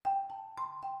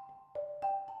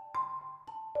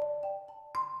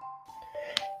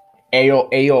Ayo,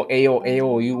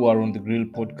 you are on the Grill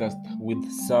Podcast with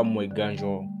Sam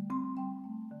Ganjo.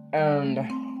 And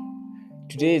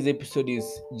today's episode is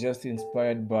just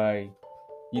inspired by,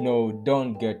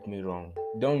 don't get me wrong.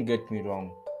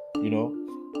 You know.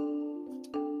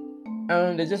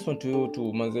 And I just want you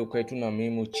to manze ukae tu na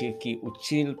mimi ucheki,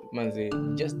 uchill, manze,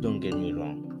 just don't get me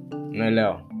wrong.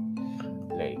 Unaelewa?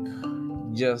 Like,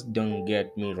 just don't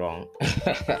get me wrong.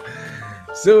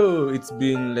 So it's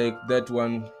been like that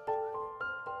one,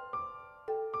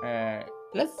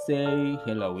 let's say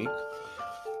hella week,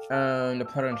 and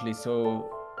apparently so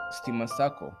Stima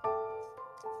Sacco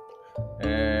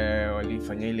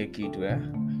walifanya ile kitu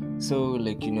so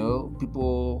like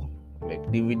people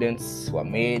like dividends were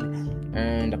made,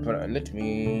 and let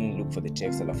me look for the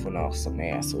text alafu na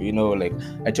somea. So like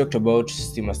I talked about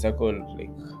Stima Sacco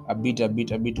like a bit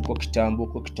uko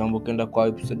kitambo kenda kwa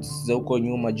episodes za huko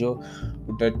nyuma jo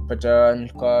utapata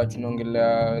nilikuwa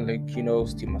tunaongelea like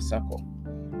Stima Sacco,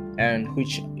 and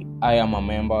which I am a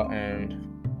member, and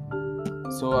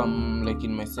so I'm like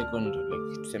in my second,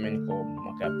 like tuseme niko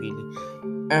mwaka ya pili,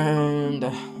 and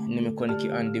nimekuwa niki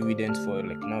earn dividends for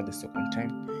like now the second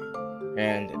time,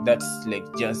 and that's like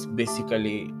just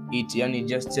basically it, yani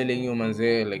just telling you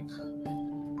manze like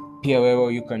pia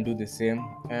wewe you can do the same.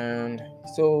 And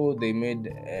so they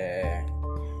made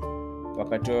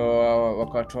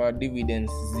wakatoa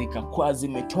dividends zikakuwa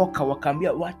zimetoka,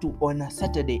 wakaambia watu on a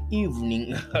Saturday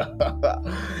evening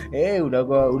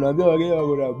unaambia wageni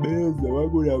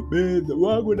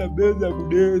wako na beza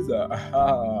kudeza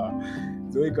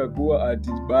so ikakuwa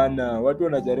ati bana watu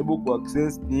wanajaribu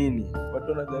kuaccess nini,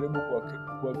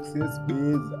 kuaccess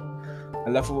beza,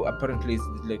 alafu apparently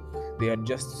like they had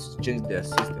just changed their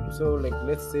system. So like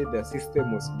let's say their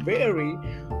system was very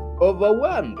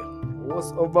overwhelmed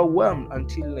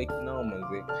until like now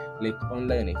manze, like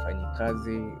online haifanyi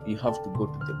kazi, you have to go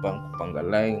to the bank kupanga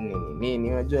line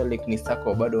nini unajua like ni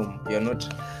Sacco bado you're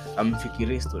not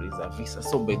amfikiri stories za visa.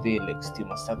 So by the like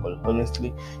Stima Sacco,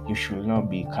 honestly you should not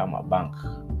become a bank.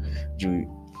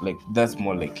 Like that's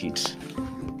more like it,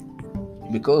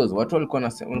 because watu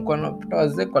walikuwa wanapata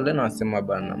wazee kwa leo wanasema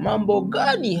bana mambo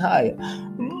gani haya,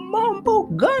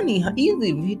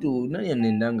 hizi vitu nani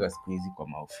anaendanga siku hizi kwa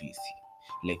maofisi,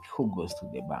 like who goes to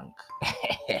the bank?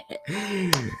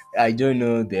 I don't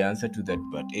know the answer to that,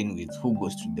 but anyways, who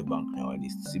goes to the bank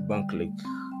nowadays? The bank like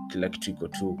kila kitu iko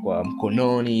tu kwa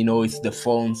mkononi, it's the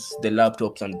phones, the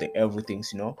laptops and the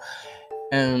everythings,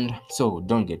 and so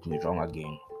don't get me wrong.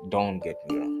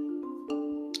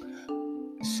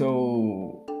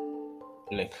 So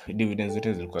like dividends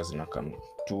zote zilikuwa zinakam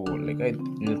to like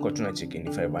nilikuwa tunacheki ni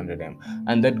 500M,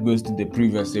 and that goes to the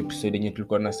previous episode yenye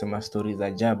tulikuwa tunasema stories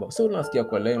za Jaba. So unasikia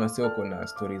kwa line nasema kuna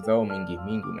stories zao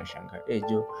mingi unashangaa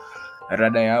jo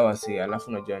rada yao wase, alafu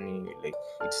unajua ni like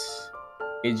it's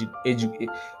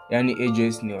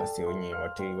ages ni wase wenye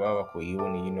watu wao wako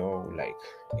uni, like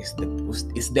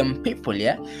it's them people,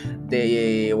 yeah,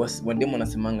 they was when them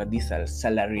wanasemanga these are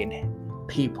salaried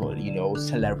people,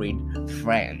 salaried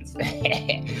friends.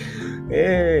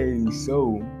 Hey,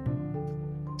 so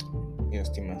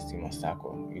Stima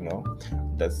Sacco,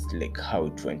 that's like how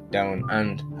it went down.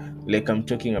 And like I'm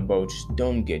talking about,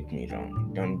 don't get me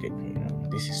wrong,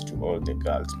 this is to all the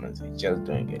girls, manze, just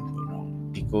don't get me wrong,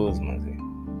 because manze,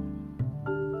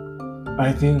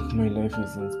 I think my life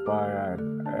is inspired.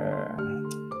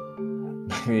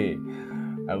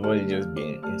 I've only just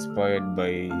been inspired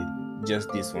by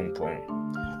just this one poem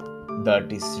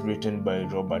that is written by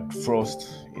Robert Frost.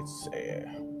 It's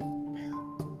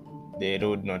The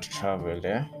Road Not Traveled.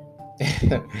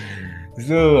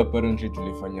 So apparently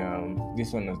tulifanya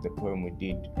this one as the poem we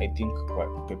did, I think kwa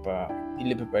paper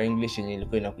English yenye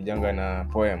ilikuwa inakujanga na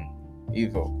poem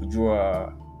hivyo,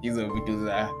 kujua hizo vitu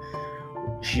za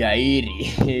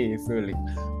shairi. So like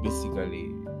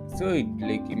basically, so it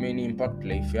like many impact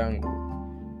life yangu.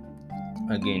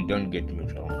 Again, don't get me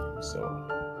wrong, so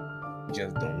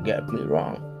just don't get me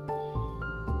wrong.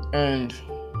 And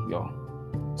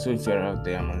so if you're out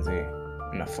there manze,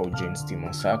 nafaa join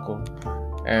Stima Sacco,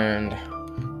 and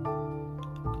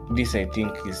this I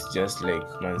think is just like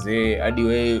manze, hadi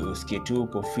wewe usikie tu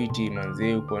uko fiti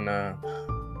manze,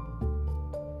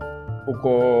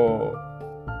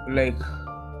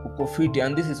 uko fiti,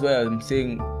 and this is why I'm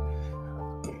saying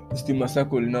Stima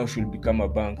Sacco now should become a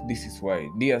bank. This is why,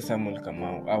 dear Samuel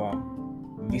Kamau, our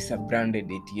Visa branded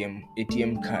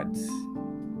ATM cards,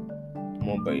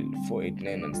 mobile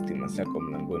 489 and Stima Sacco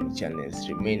mlangoni channels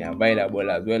remain available,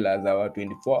 as well as our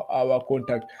 24-hour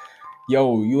contact.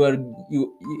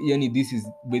 Yani this is,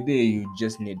 by the way, you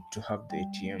just need to have the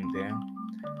ATM there,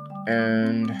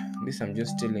 And this I'm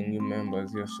just telling you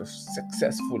members, you're so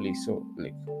successfully. So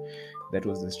like that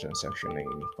was this transaction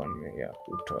ya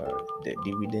kutoa the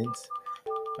dividends.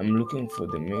 I'm looking for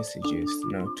the messages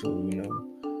now to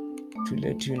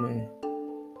let you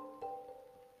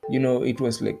know. It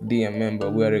was like, dear member,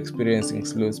 we are experiencing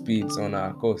slow speeds on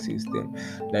our core system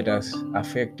that has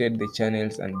affected the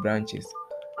channels and branches.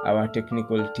 Our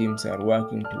technical teams are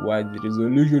working towards the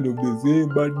resolution of the same,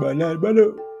 but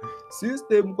bana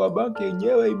system kwa banki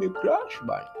yenyewe imecrash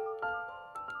bana.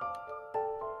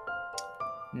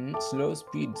 Slow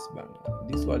speeds bana,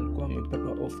 this walikuwa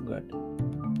wamepatwa off guard.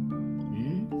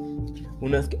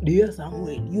 Unasikia, dear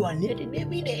Samuel, your net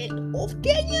dividend of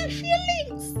Kenya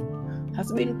shillings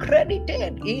has been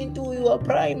credited into your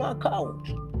Prime account.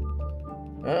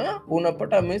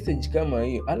 Unapata message kama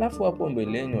hiyo, alafu hapo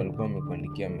mbeleni walikuwa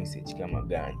wamekuandikia message kama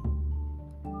gani?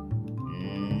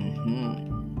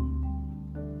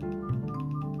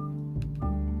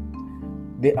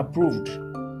 The approved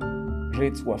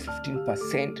rates were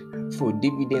 15% for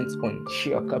dividends on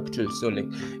share capital. So like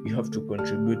you have to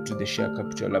contribute to the share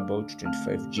capital about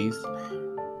 25 Gs,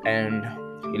 and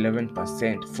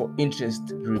 11% for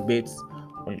interest rebates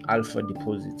on alpha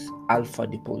deposits.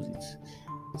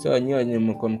 So wenyewe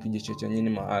mko mkijichocha nyinyi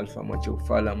ma alpha, mwache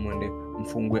ufala, mwende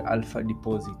mfungwe alpha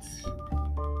deposits.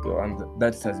 And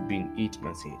that has been it,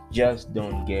 man. Just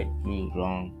don't get me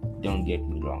wrong.